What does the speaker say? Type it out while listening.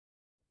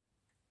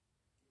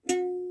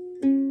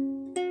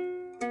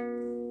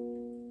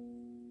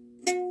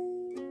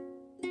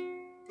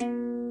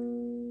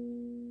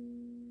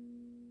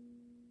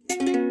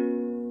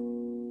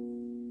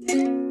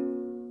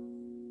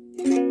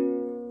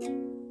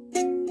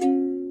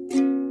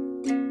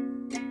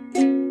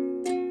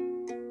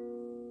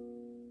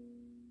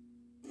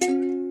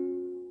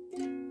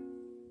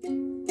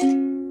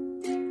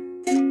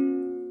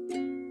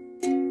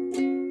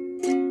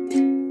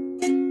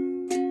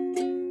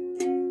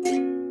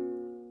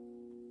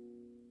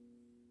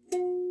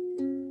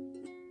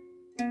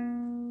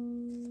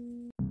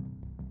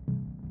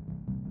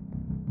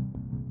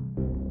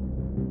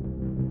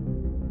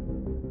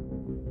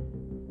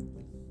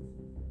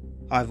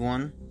Hi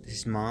everyone, this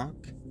is Mark,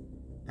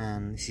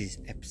 and this is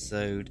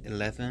episode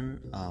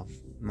 11 of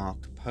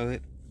Mark the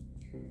Poet.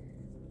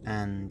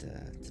 And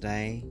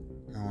today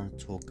I want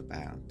to talk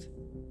about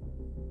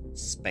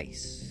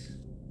space,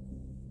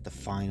 the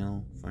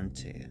final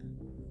frontier.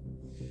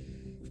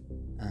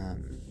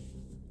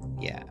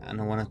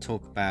 And I want to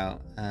talk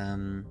about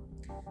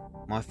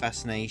my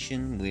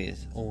fascination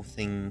with all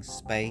things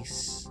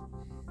space,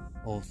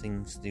 all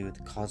things to do with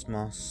the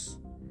cosmos,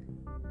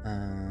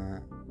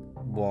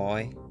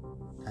 why.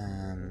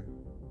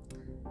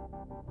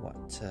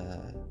 What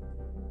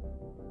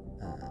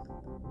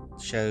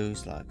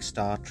shows like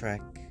Star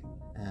Trek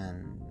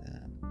and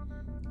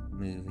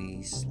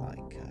movies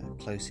like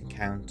Close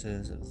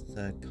Encounters of the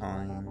Third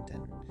Kind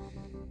and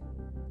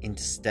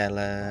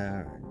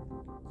Interstellar and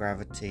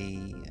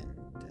Gravity and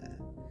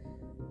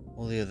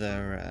all the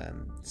other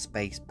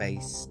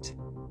space-based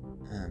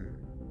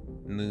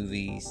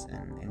movies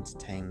and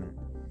entertainment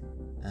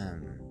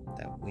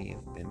that we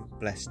have been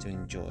blessed to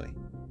enjoy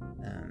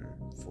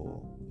for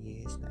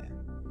years now.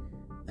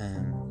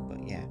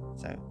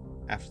 So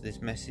after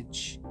this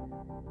message,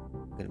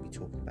 we're going to be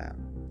talking about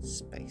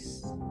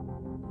space.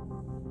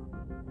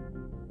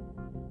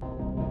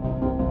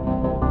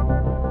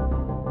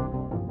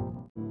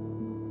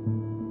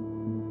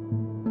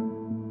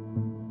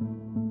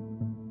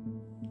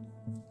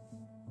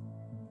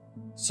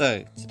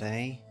 So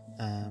today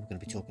I'm going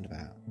to be talking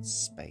about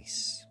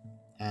space,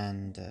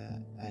 and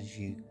as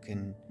you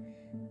can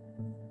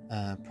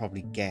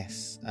probably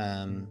guess,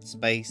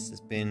 space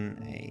has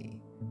been a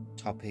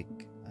topic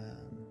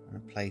and a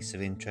place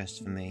of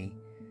interest for me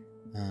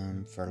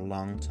for a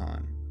long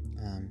time,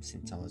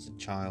 since I was a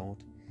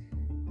child,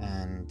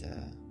 and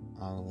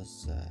I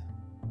was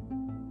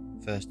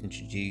first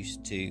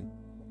introduced to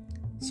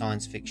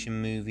science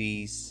fiction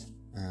movies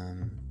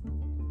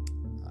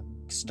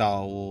like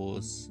Star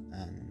Wars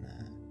and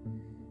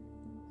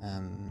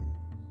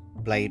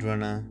Blade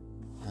Runner,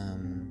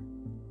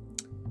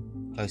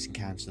 Close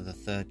Encounters of the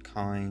Third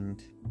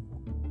Kind,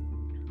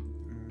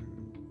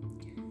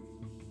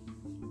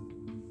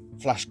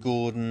 Flash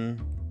Gordon,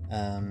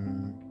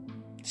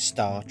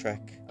 Star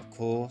Trek, of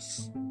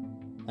course,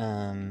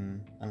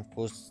 and of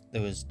course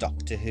there was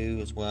Doctor Who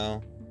as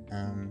well,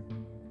 and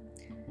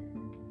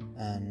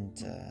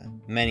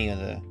many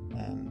other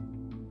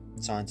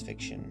science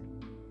fiction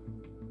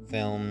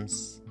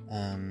films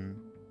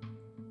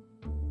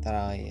that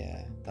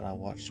I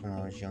watched when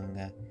I was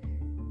younger,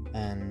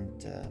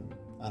 and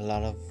a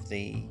lot of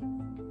the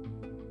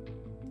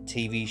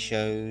TV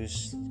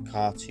shows,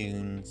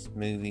 cartoons,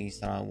 movies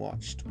that I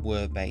watched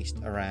were based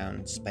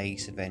around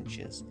space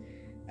adventures,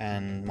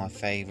 and my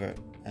favourite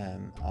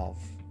of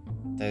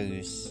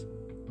those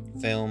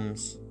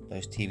films,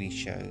 those TV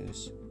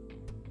shows,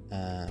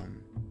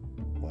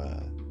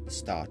 were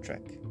Star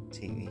Trek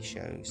TV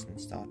shows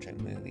and Star Trek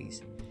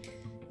movies.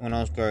 When I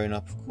was growing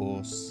up, of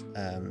course,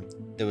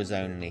 there was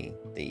only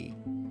the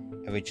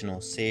original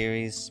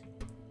series,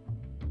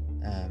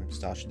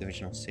 Star Trek, the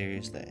original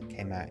series that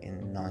came out in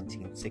the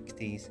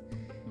 1960s,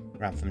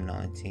 ran from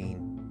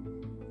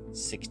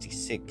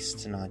 1966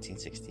 to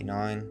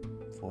 1969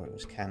 before it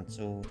was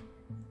cancelled.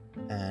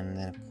 And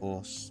then, of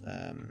course,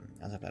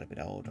 as I got a bit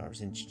older, I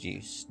was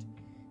introduced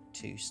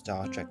to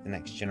Star Trek: The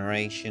Next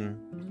Generation,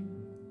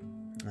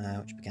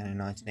 which began in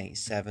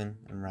 1987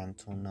 and ran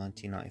until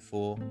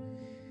 1994.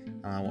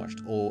 And I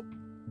watched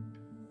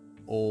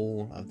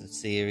all of the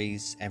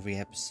series, every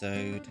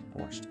episode.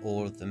 I watched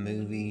all of the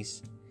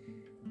movies,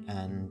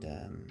 and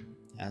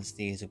as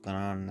the years have gone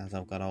on, as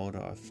I've got older,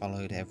 I've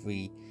followed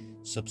every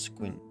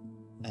subsequent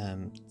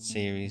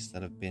series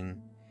that have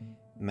been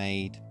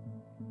made.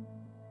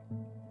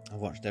 I've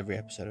watched every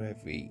episode of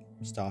every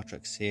Star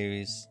Trek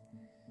series.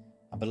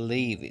 I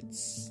believe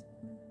it's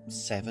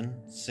 7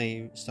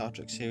 Star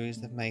Trek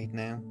series they've made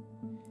now,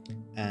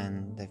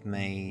 and they've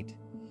made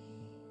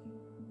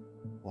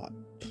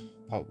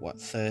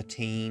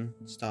 13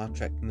 Star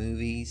Trek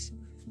movies,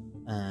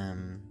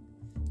 and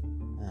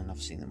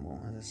I've seen them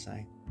all, as I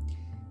say.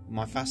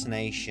 My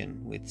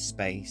fascination with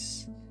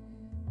space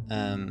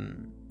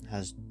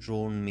has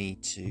drawn me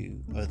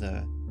to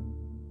other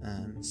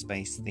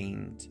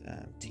space-themed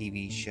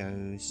TV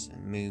shows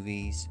and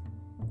movies,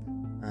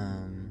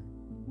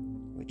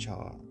 which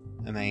are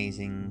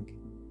amazing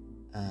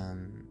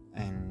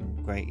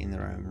and great in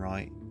their own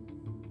right,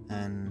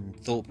 and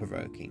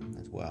thought-provoking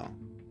as well,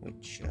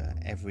 which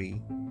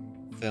every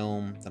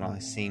film that I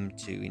seem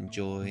to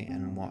enjoy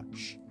and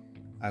watch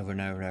over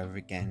and over and over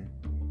again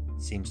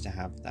seems to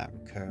have that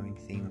recurring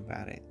theme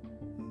about it.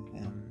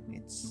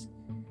 It's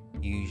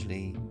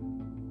usually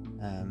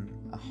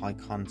a high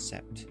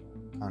concept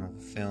kind of a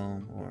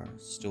film or a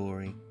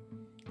story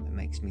that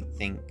makes me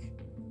think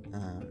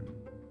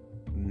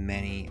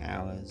many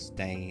hours,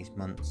 days,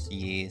 months,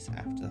 years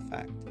after the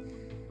fact,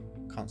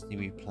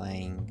 constantly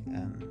replaying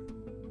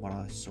what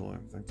I saw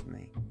in front of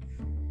me.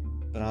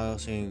 But I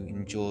also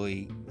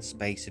enjoy the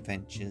space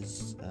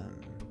adventures,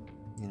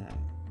 the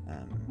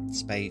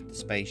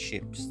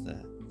spaceships,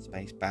 the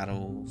space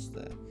battles,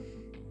 the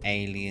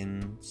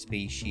alien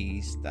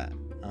species that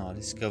are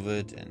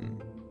discovered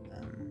and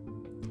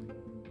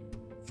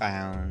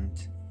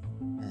found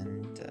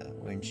and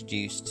we're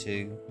introduced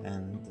to,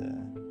 and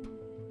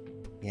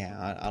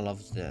I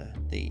love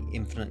the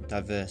infinite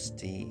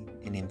diversity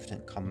in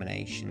infinite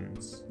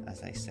combinations,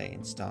 as they say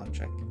in Star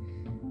Trek,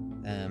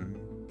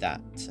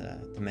 that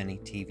the many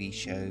TV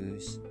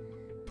shows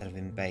that have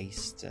been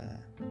based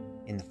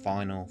in the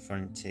final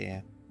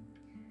frontier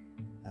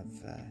have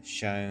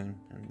shown,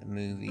 and the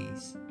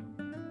movies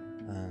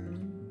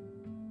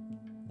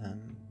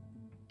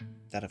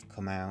that have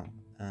come out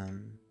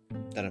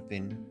that have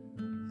been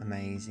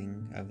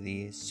amazing over the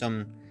years.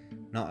 Some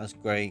not as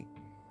great,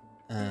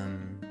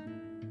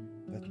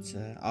 but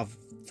I've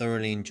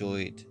thoroughly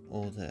enjoyed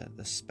all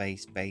the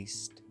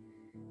space-based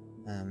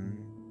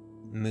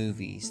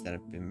movies that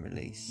have been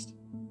released.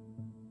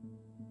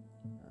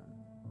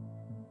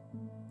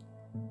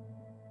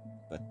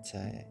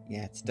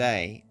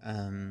 Today,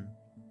 and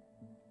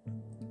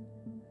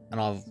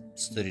I've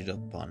studied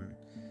up on,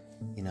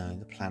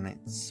 the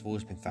planets. I've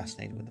always been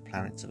fascinated with the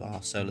planets of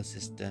our solar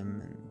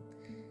system and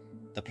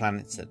the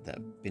planets that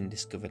have been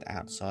discovered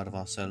outside of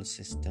our solar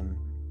system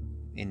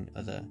in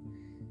other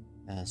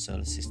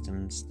solar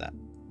systems that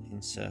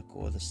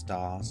encircle other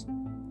stars.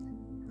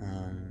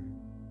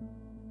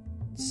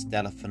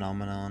 Stellar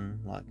phenomenon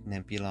like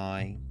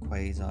nebulae,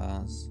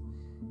 quasars,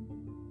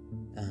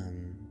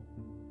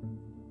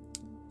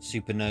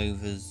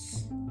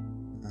 supernovas,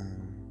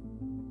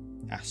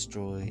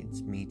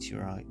 asteroids,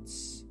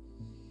 meteorites,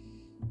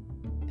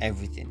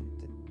 everything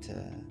that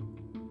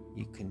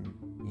you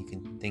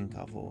can think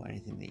of, or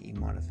anything that you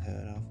might have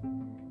heard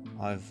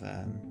of.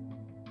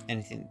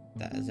 Anything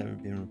that has ever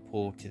been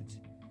reported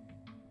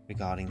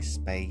regarding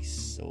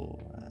space or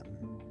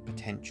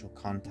potential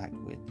contact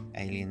with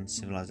alien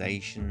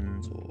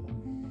civilizations, or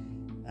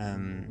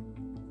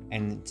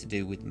anything to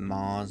do with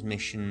Mars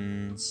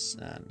missions,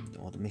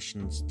 or the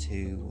missions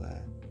to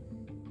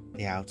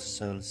the outer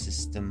solar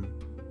system,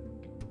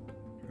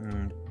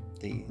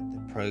 the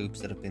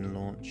probes that have been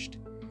launched,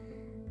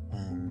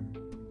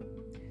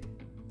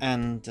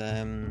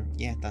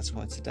 that's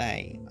why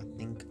today I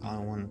think I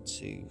want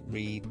to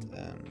read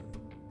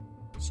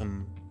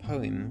some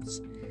poems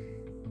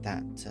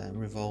that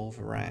revolve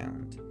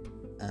around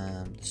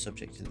the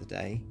subject of the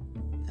day,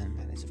 and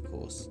that is, of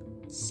course,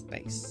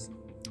 space.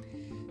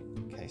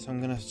 Okay, so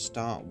I'm going to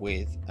start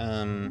with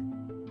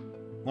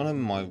one of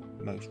my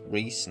most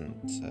recent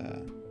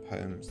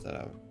poems that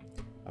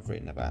I've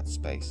written about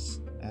space.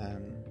 I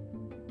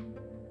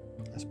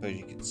suppose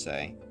you could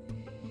say,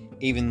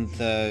 even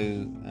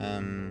though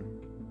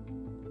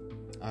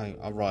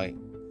I write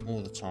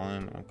all the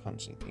time, I'm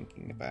constantly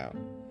thinking about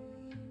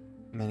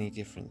many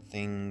different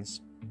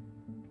things,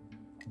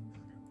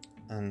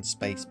 and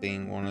space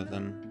being one of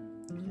them.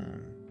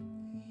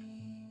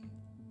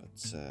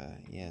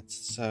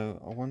 So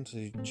I want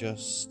to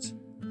just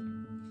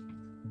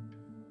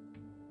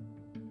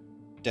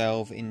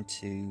delve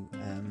into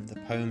the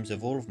poems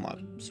of all of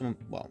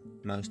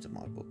most of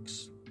my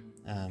books,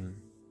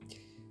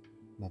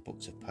 my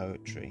books of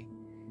poetry,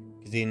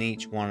 because in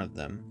each one of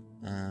them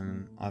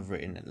I've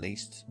written at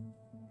least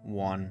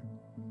one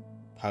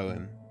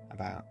poem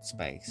about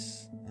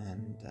space,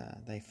 and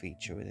they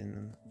feature within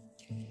them.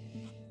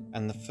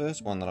 And the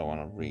first one that I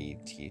want to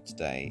read to you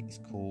today is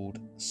called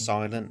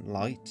Silent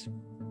Light,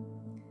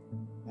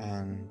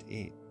 and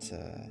it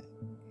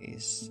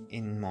is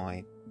in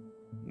my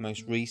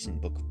most recent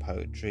book of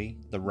poetry,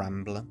 The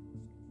Rambler,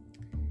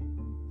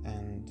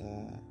 and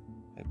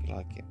hope you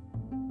like it.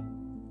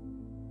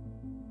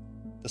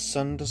 The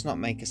sun does not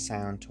make a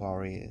sound to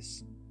our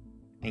ears,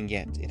 and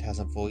yet it has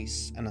a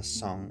voice and a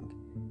song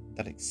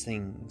that it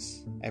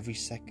sings every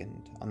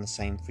second on the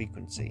same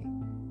frequency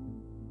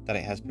that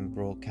it has been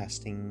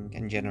broadcasting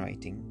and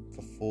generating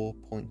for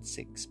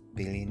 4.6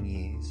 billion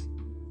years.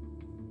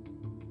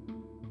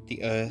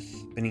 The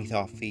earth beneath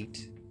our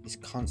feet is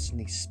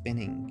constantly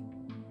spinning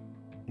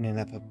in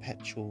a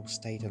perpetual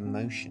state of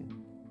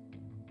motion.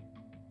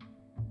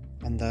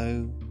 And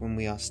though when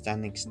we are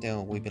standing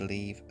still we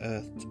believe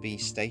Earth to be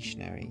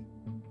stationary,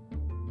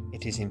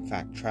 it is in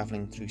fact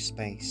travelling through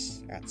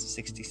space at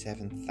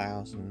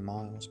 67,000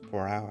 miles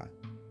per hour.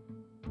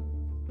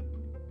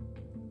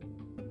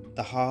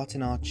 The heart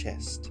in our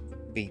chest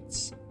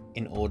beats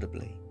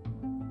inaudibly,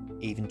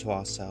 even to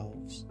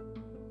ourselves,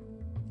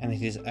 and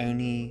it is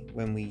only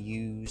when we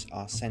use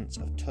our sense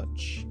of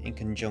touch in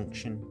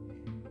conjunction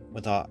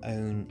with our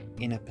own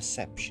inner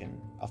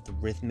perception of the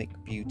rhythmic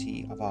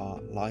beauty of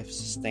our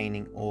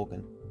life-sustaining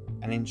organ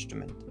and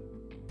instrument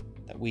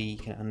that we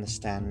can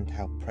understand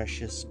how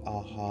precious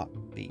our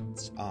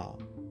heartbeats are,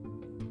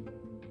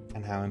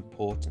 and how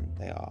important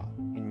they are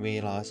in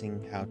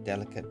realizing how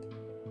delicate,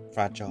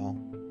 fragile,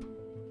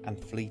 and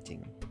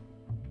fleeting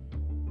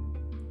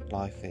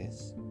life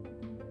is,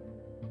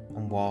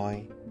 and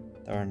why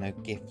there are no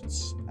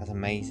gifts as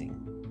amazing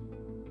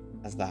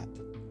as that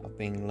of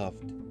being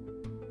loved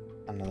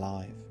and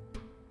alive.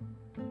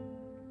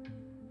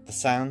 The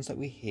sounds that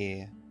we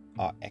hear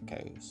are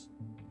echoes,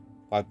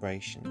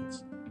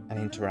 vibrations, and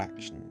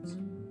interactions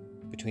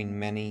between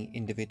many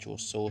individual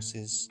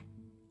sources,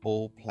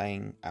 all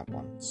playing at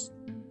once.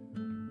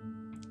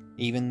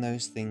 Even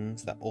those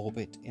things that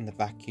orbit in the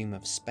vacuum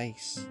of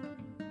space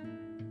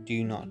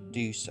do not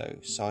do so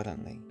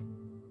silently.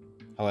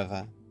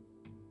 However,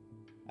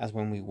 as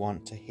when we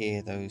want to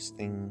hear those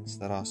things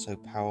that are so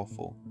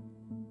powerful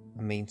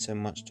and mean so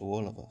much to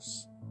all of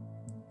us,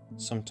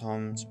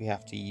 sometimes we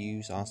have to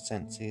use our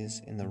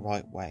senses in the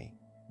right way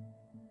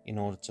in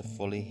order to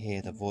fully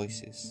hear the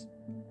voices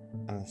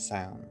and the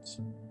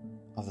sounds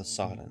of the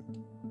silent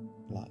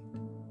light.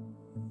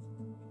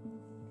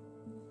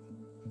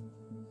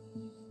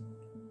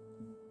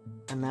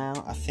 And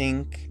now I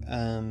think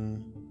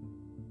I'm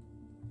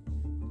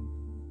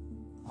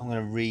going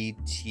to read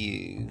to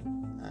you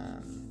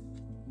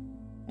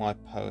my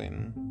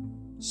poem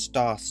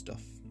Star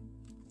Stuff.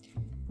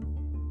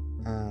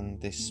 And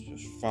this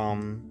was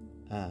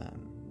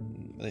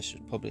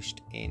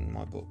published in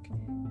my book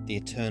The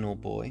Eternal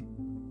Boy,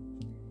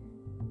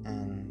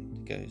 and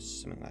it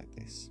goes something like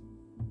this.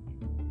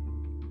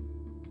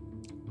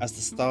 As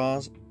the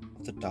stars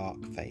of the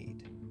dark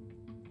fade,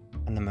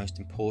 and the most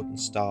important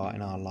star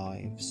in our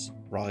lives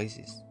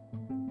rises,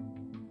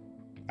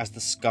 as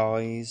the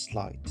sky's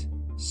light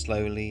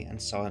slowly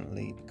and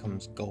silently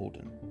becomes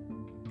golden,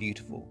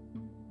 beautiful,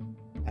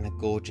 and a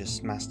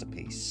gorgeous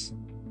masterpiece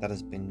that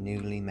has been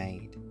newly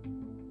made,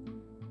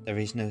 there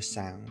is no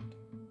sound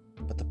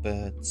but the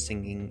birds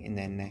singing in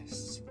their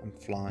nests and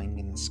flying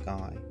in the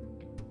sky,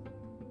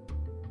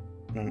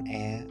 and an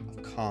air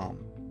of calm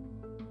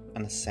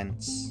and a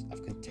sense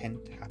of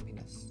content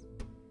happiness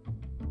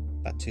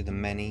that to the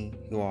many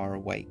who are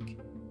awake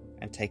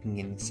and taking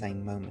in the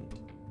same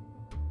moment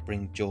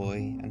bring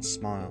joy and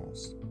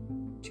smiles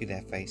to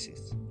their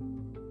faces.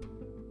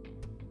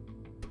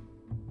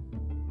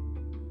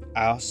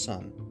 Our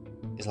sun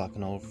is like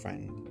an old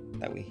friend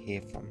that we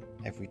hear from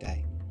every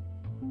day.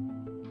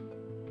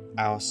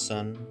 Our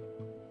sun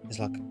is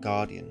like a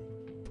guardian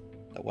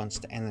that wants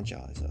to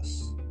energize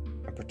us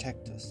and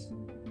protect us,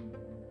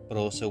 but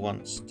also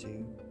wants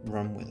to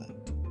run with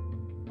it.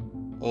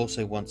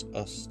 Also wants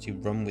us to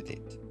run with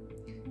it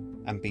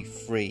and be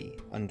free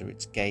under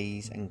its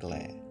gaze and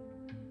glare,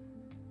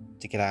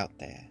 to get out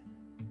there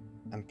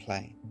and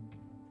play.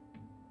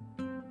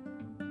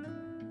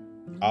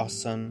 Our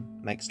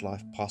sun makes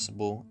life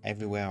possible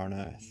everywhere on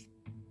earth.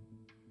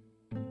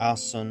 Our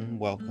sun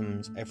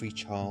welcomes every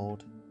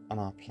child on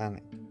our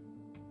planet,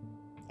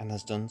 and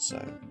has done so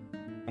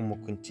and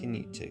will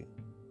continue to,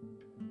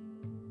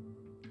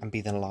 and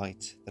be the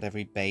light that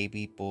every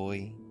baby,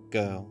 boy,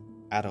 girl,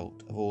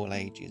 adult of all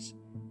ages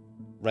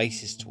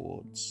races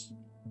towards,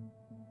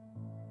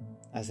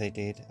 as they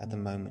did at the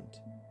moment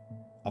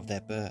of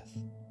their birth.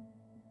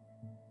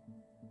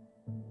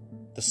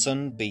 The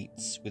sun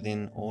beats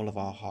within all of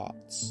our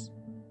hearts.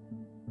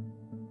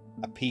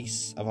 A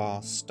piece of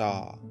our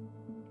star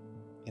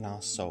in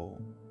our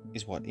soul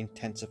is what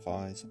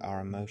intensifies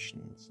our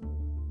emotions.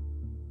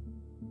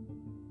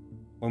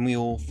 When we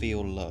all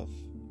feel love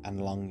and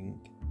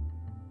longing,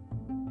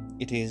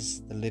 it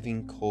is the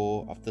living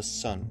core of the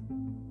sun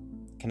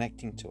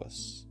connecting to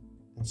us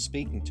and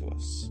speaking to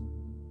us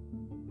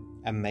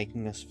and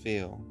making us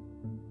feel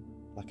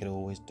like it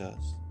always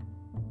does.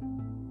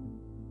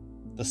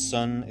 The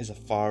sun is a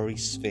fiery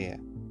sphere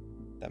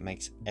that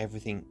makes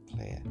everything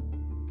clear,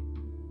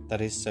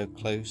 that is so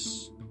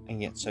close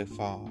and yet so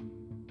far,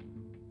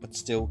 but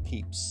still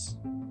keeps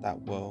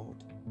that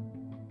world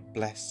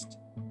blessed,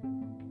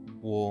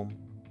 warm,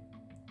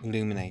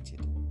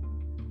 illuminated,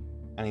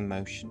 and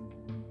emotion.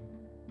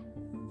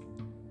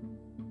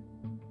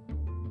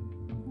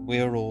 We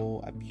are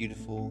all a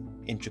beautiful,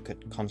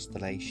 intricate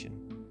constellation,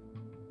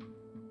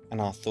 and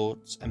our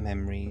thoughts and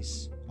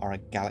memories are a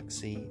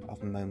galaxy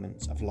of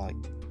moments of light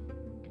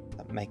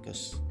that make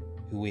us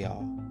who we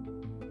are.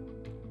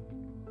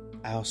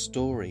 Our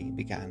story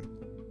began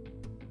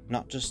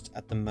not just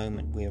at the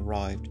moment we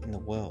arrived in the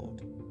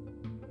world,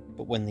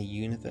 but when the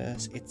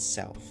universe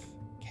itself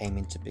came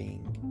into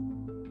being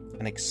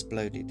and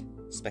exploded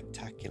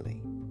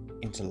spectacularly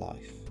into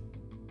life.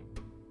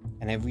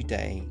 And every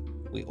day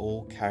we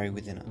all carry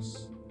within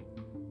us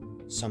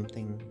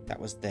something that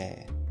was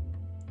there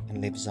and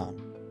lives on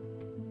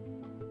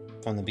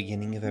from the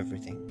beginning of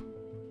everything.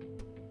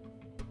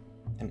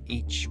 And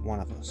each one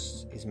of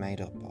us is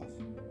made up of,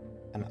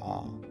 and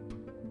are,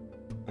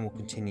 and will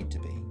continue to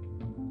be,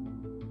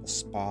 the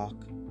spark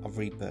of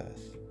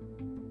rebirth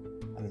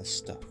and the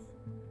stuff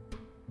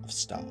of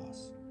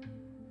stars.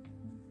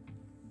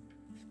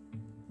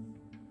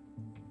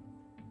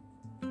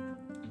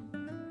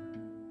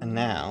 And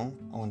now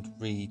I want to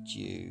read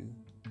you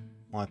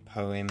my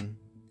poem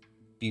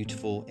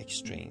Beautiful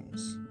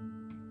Extremes.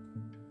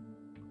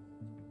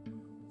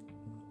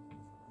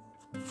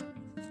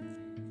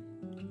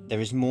 There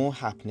is more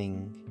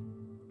happening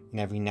in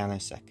every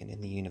nanosecond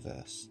in the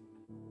universe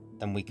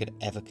than we could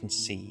ever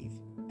conceive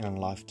in a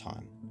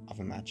lifetime of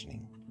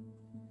imagining.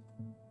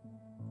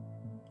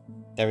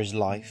 There is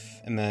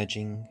life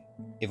emerging,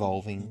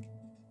 evolving,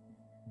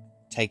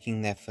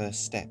 taking their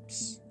first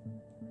steps,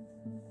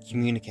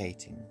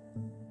 communicating,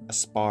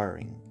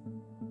 aspiring,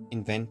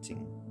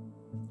 inventing,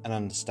 and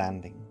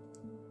understanding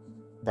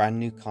brand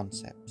new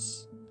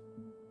concepts,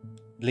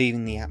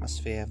 leaving the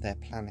atmosphere of their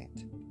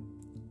planet,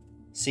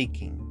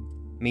 seeking,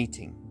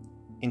 meeting,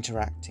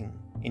 interacting,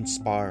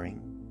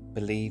 inspiring,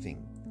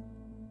 believing,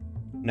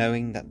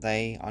 knowing that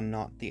they are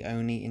not the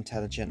only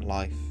intelligent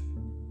life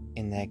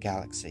in their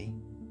galaxy,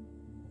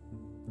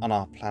 on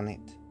our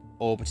planet,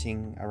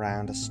 orbiting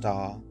around a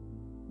star,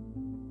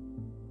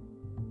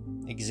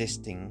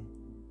 existing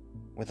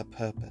with a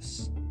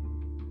purpose,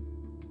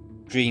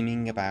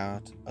 dreaming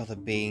about other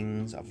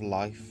beings of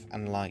life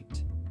and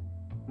light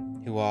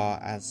who are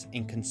as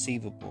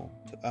inconceivable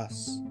to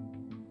us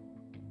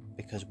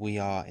because we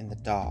are in the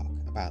dark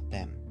about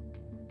them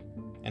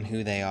and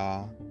who they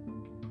are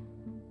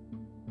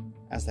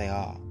as they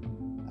are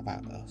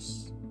about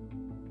us.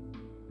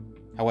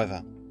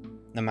 However,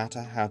 no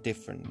matter how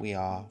different we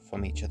are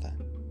from each other,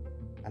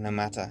 and no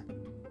matter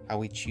how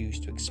we choose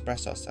to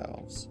express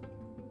ourselves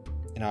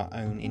in our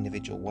own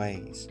individual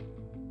ways,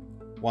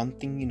 one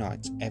thing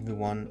unites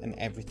everyone and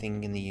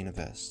everything in the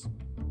universe,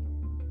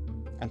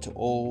 and to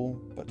all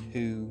but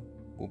who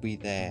will be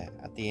there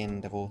at the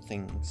end of all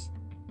things,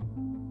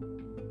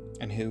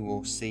 and who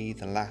will see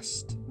the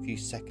last few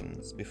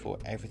seconds before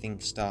everything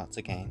starts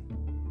again.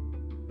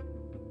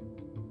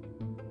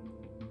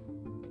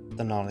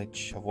 The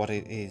knowledge of what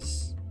it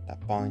is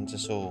that binds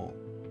us all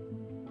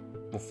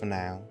will, for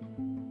now,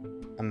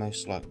 and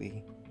most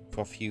likely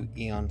for a few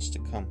eons to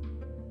come,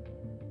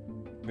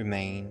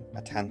 remain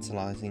a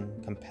tantalizing,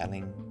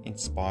 compelling,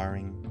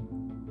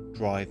 inspiring,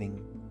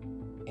 driving,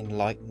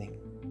 enlightening,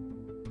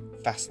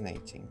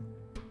 fascinating,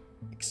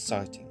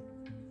 exciting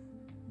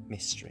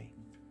mystery.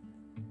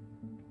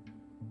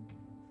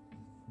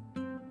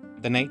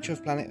 The nature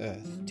of planet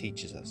Earth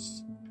teaches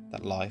us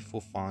that life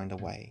will find a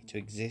way to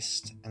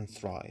exist and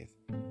thrive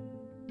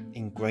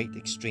in great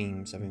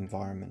extremes of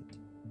environment,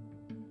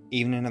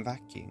 even in a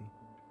vacuum,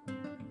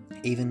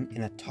 even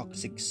in a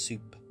toxic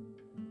soup,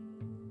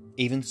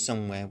 even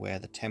somewhere where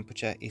the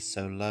temperature is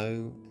so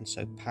low and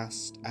so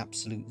past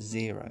absolute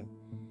zero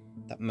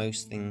that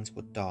most things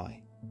would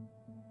die,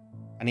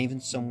 and even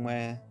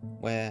somewhere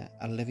where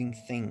a living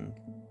thing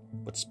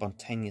would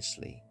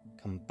spontaneously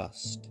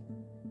combust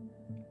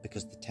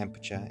because the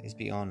temperature is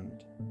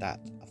beyond that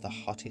of the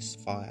hottest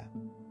fire.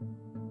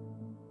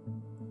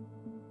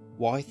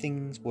 Why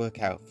things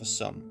work out for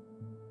some,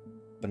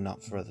 but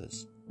not for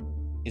others,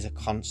 is a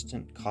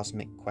constant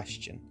cosmic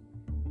question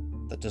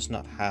that does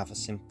not have a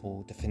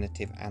simple,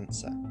 definitive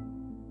answer,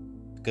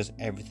 because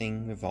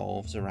everything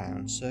revolves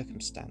around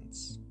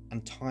circumstance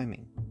and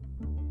timing,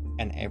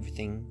 and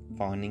everything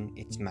finding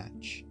its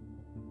match.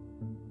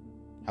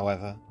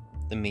 However,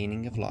 the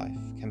meaning of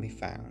life can be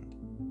found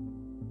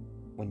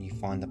when you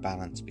find the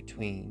balance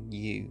between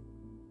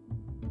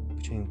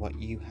what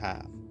you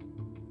have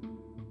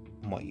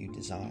and what you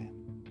desire.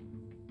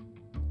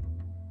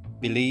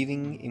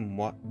 Believing in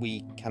what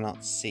we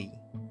cannot see,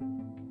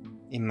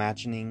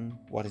 imagining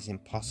what is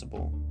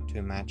impossible to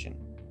imagine,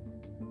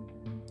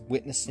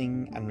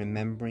 witnessing and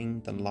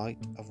remembering the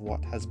light of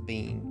what has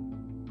been,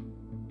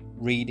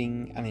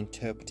 reading and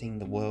interpreting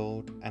the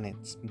world and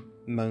its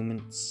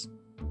moments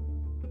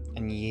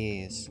and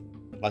years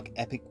like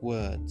epic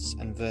words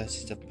and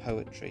verses of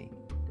poetry,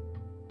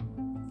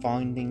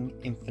 finding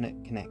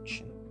infinite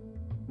connection,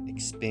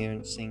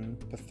 experiencing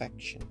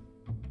perfection,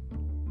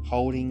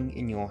 holding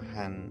in your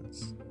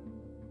hands,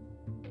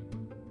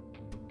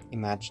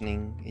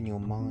 imagining in your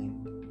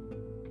mind,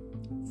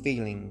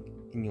 feeling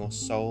in your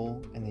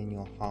soul and in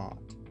your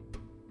heart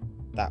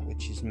that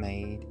which is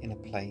made in a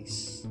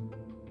place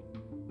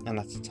and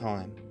at a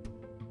time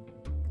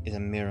is a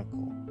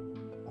miracle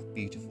of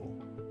beautiful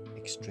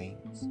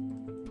extremes.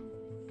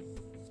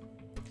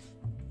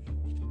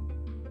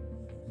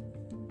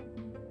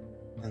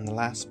 And the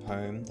last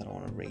poem that I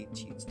want to read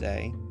to you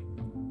today,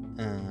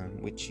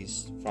 which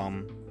is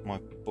from my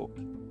book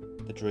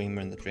The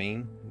Dreamer and the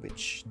Dream,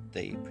 which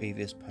the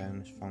previous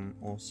poem is from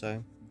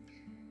also,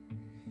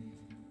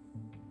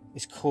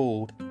 is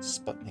called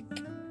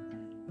Sputnik.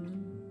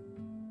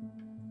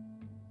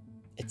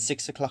 It's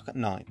 6 o'clock at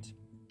night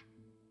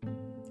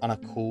on a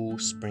cool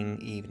spring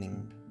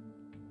evening,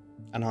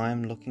 and I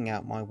am looking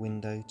out my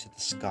window to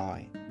the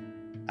sky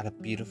at a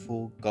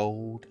beautiful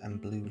gold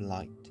and blue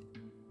light,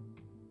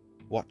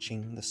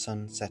 watching the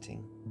sun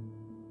setting,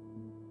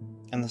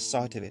 and the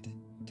sight of it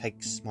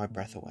takes my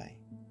breath away,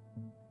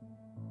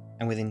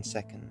 and within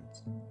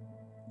seconds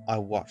I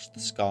watch the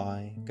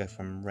sky go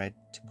from red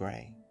to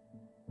grey,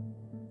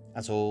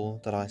 as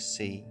all that I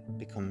see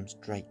becomes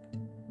draped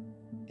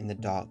in the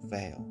dark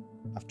veil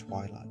of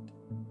twilight.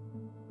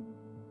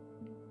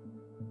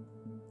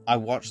 I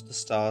watch the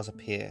stars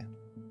appear,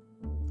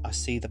 I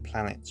see the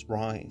planets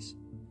rise,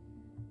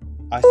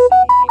 I see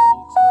the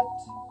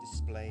ultimate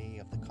display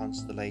of the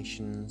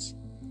constellations,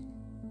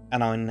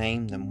 and I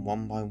name them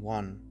one by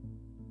one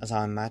as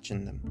I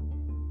imagine them.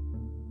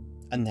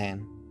 And then,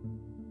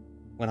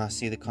 when I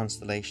see the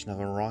constellation of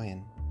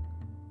Orion,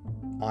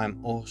 I am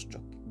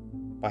awestruck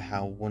by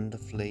how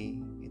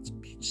wonderfully its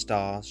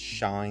stars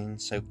shine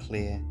so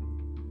clear,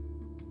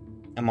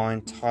 and my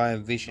entire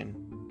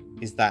vision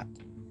is that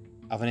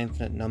of an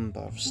infinite number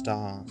of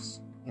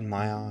stars in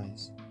my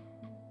eyes.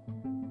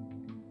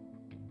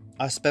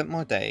 I spent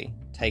my day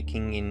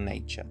taking in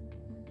nature,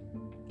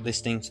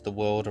 listening to the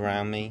world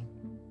around me,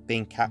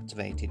 being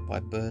captivated by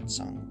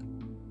birdsong,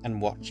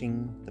 and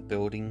watching the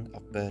building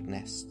of bird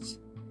nests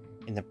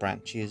in the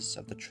branches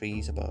of the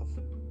trees above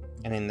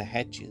and in the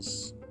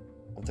hedges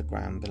of the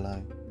ground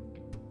below.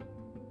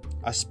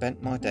 I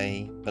spent my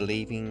day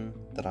believing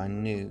that I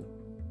knew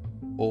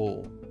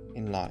all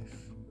in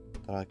life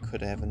that I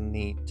could ever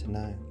need to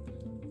know.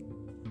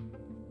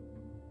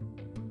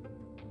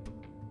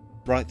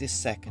 Right this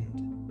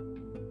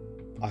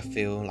second, I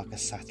feel like a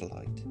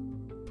satellite.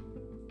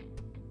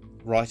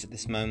 Right at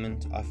this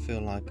moment, I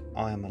feel like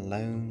I am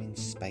alone in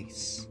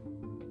space,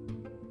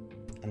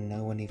 and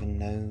no one even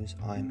knows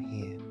I am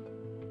here,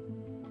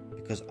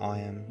 because I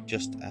am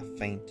just a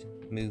faint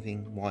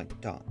moving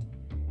white dot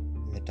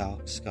in the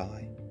dark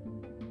sky.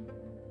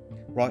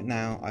 Right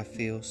now I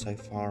feel so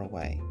far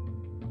away,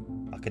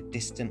 like a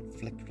distant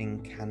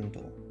flickering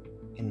candle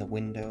in the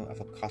window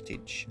of a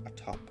cottage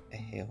atop a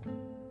hill,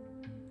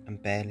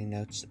 and barely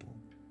noticeable,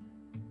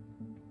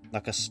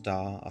 like a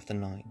star of the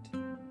night.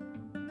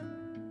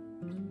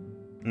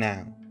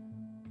 Now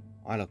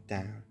I look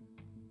down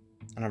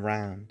and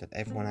around at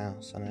everyone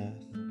else on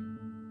earth,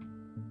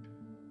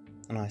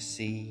 and I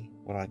see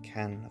what I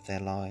can of their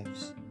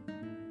lives.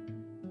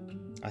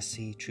 I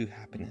see true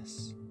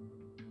happiness,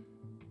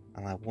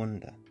 and I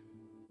wonder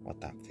what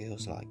that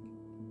feels like.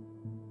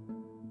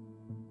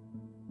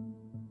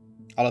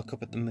 I look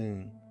up at the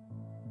moon,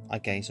 I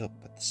gaze up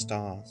at the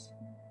stars,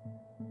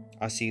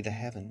 I see the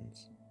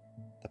heavens,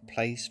 the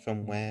place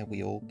from where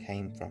we all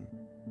came from,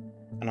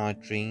 and I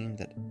dream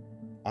that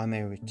I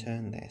may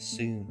return there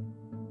soon.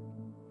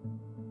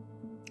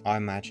 I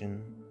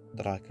imagine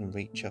that I can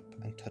reach up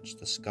and touch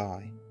the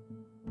sky,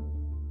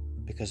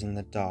 because in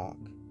the dark,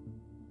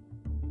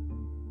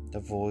 the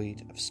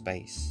void of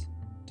space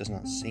does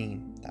not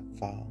seem that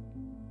far.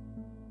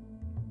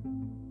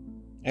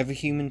 Every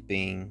human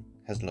being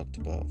has looked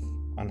above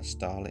on a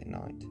starlit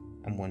night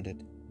and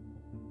wondered,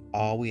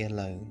 are we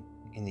alone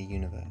in the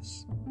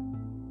universe?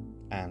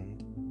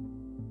 And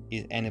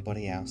is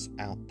anybody else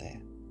out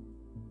there?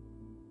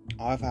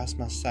 I've asked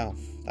myself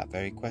that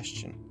very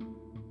question,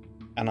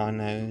 and I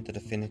know the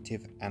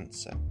definitive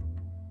answer,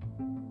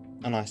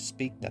 and I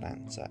speak that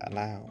answer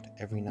aloud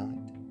every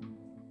night.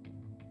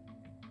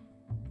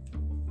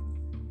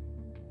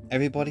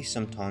 Everybody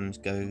sometimes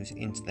goes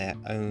into their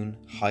own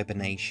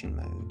hibernation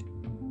mode,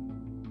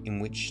 in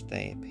which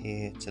they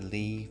appear to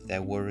leave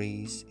their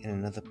worries in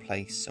another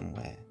place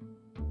somewhere.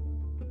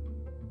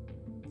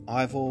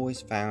 I've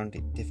always found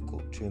it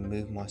difficult to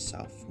remove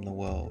myself from the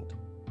world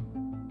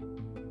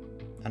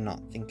and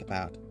not think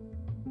about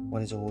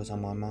what is always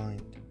on my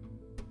mind.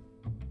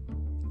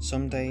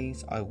 Some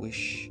days I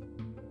wish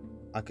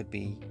I could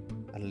be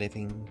a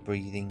living,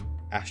 breathing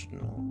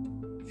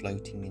astronaut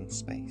floating in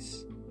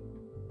space,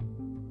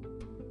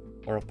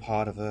 or a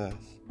part of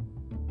Earth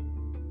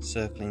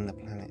circling the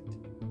planet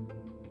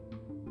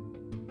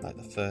like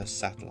the first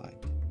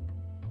satellite,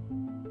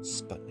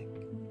 Sputnik.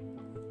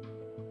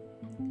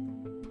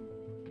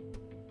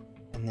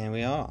 And there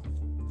we are.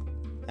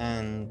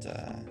 And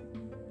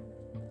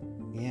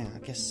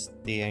I guess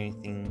the only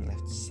thing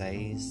left to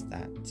say is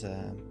that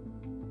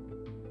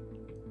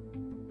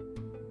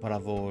what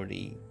I've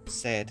already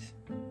said,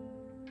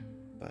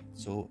 but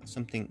so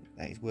something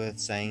that is worth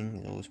saying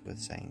is always worth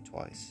saying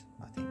twice,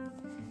 I think.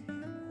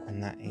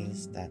 And that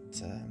is that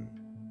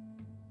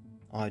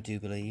I do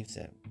believe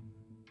that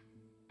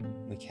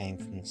we came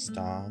from the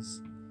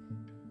stars,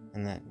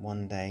 and that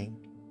one day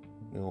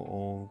we will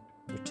all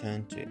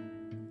return to it.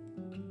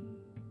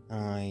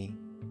 I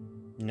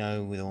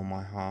know with all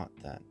my heart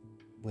that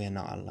we're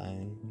not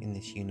alone in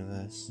this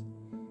universe,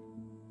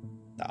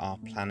 that our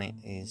planet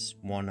is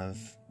one of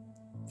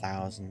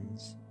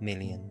thousands,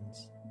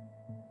 millions,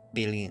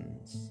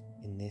 billions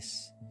in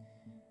this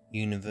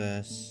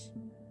universe,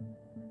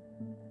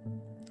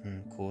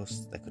 and of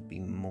course there could be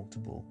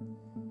multiple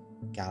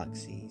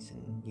galaxies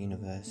and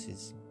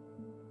universes,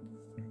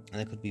 and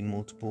there could be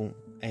multiple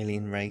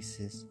alien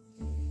races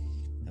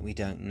that we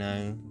don't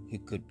know, who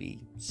could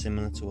be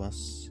similar to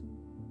us,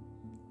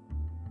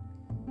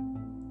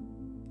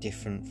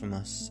 different from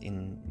us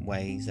in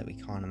ways that we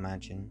can't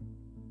imagine,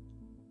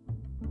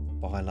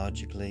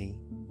 biologically,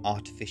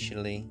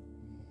 artificially.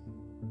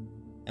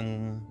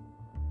 And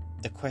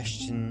the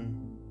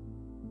question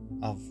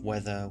of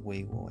whether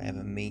we will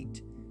ever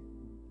meet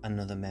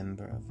another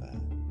member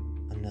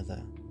of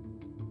another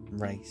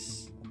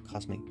race of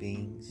cosmic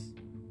beings,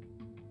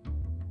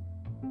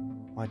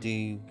 I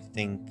do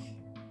think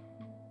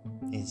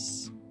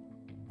is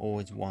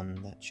always one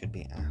that should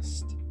be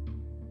asked.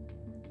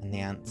 And the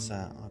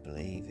answer, I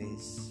believe,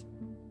 is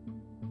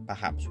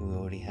perhaps we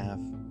already have.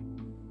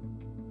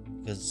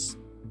 Because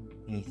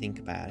when you think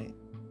about it,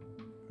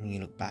 when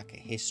you look back at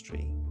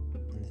history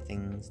and the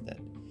things that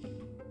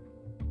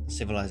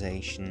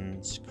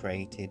civilizations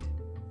created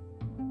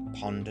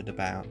pondered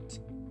about,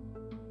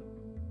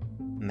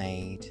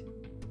 made,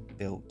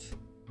 built,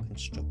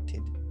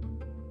 constructed.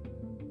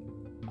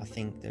 I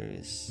think there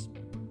is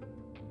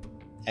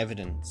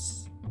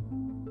evidence,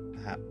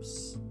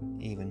 perhaps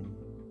even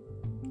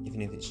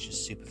if it's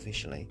just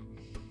superficially,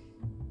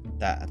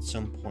 that at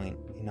some point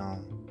in our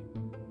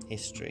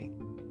history,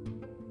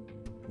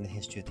 in the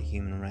history of the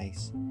human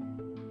race,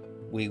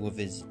 we were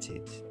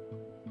visited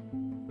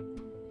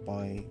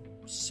by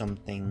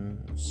something,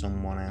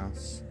 someone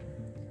else,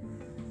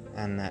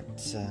 and that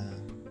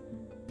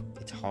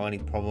it's highly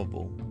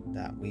probable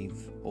that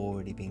we've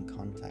already been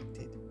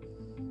contacted.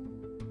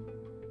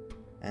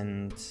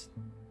 And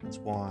that's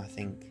why I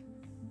think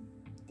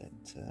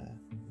that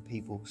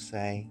people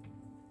say,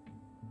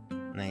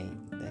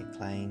 they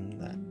claim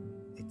that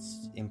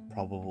it's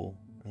improbable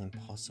and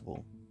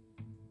impossible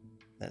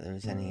that there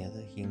is any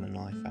other human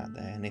life out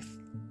there, and if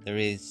there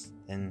is,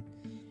 then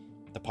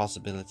the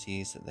possibility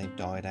is that they've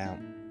died out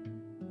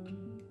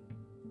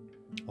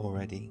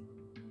already.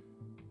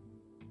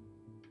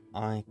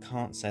 I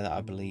can't say that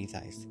I believe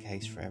that is the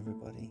case for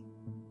everybody,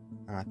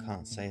 and I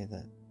can't say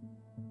that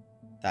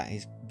that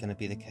is going to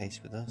be the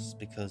case with us,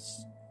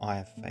 because I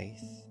have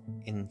faith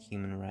in the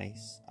human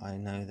race. I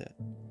know that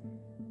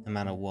no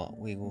matter what,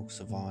 we will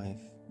survive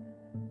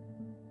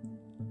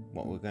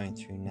what we're going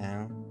through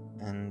now,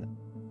 and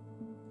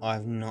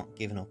I've not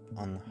given up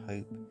on the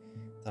hope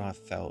that I've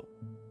felt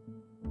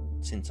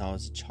since I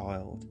was a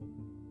child,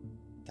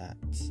 that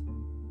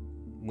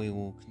we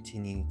will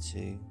continue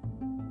to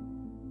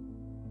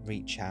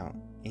reach out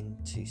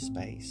into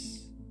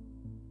space,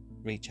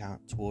 reach out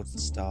towards the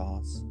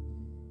stars,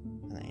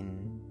 and that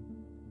in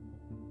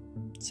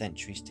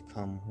centuries to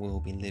come we'll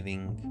be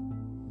living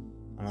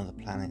on other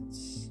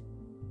planets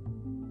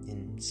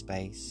in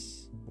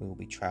space. We'll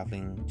be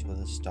travelling to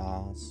other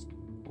stars,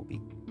 we'll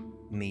be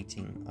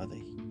meeting other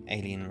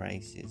alien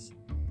races,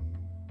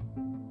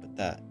 but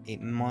that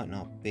it might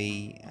not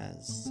be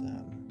as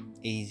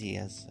easy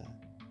as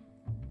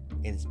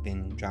it has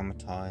been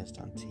dramatised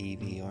on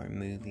TV or in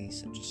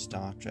movies such as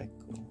Star Trek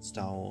or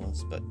Star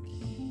Wars. But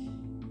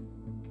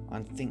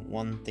I think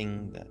one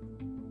thing that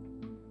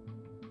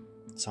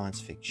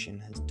science fiction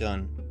has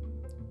done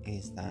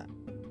is that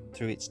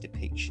through its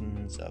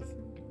depictions of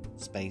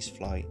space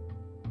flight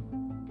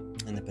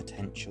and the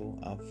potential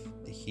of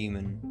the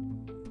human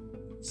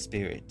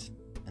spirit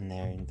and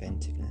their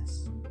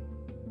inventiveness,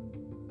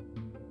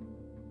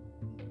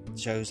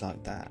 shows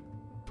like that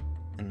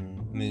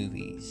and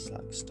movies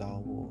like Star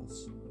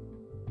Wars,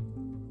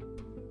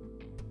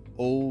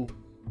 all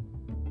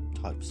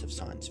types of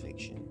science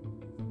fiction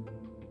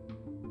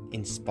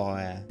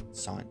inspire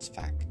science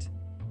fact,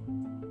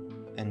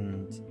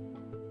 and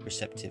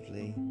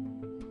receptively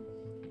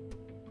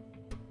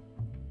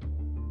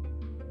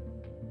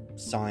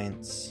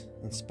science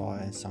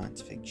inspires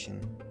science fiction,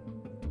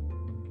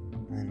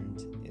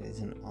 and it is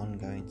an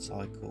ongoing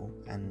cycle.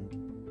 And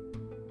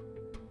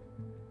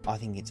I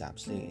think it's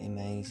absolutely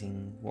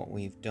amazing what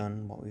we've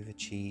done, what we've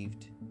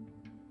achieved,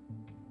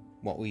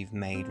 what we've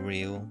made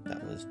real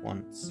that was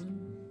once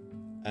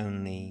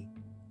only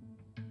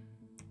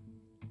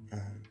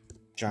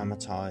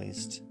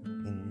dramatised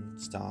in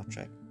Star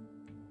Trek.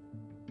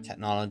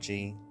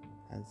 Technology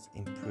has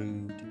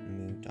improved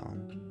and moved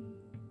on,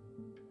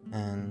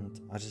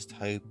 and I just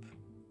hope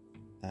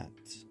that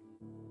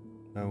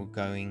where we're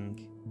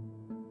going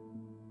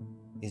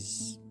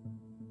is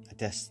a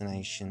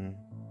destination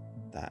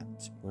that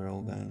we're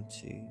all going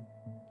to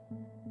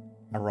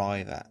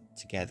arrive at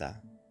together,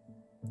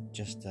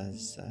 just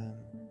as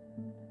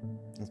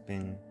has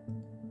been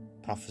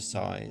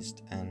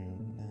prophesized and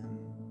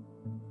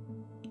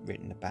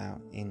written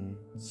about in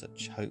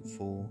such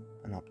hopeful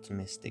and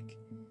optimistic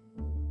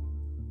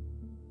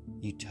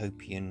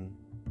utopian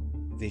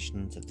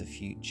visions of the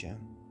future,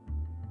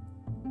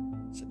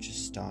 such as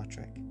Star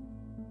Trek.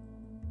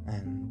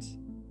 And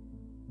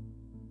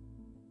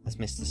as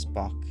Mr.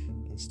 Spock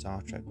in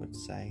Star Trek would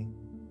say,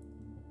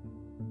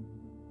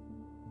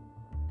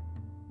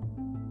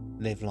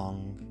 live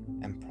long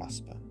and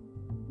prosper.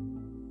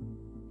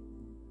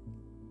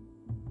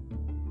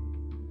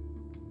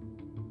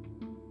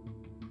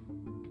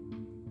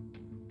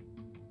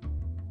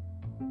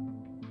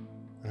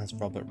 And as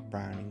Robert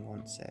Browning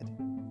once said,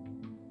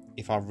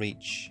 if our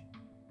reach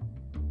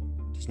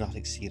does not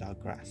exceed our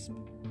grasp,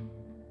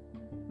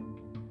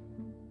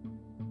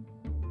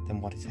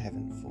 then what is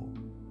heaven for?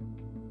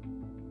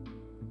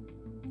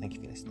 Thank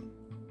you for listening.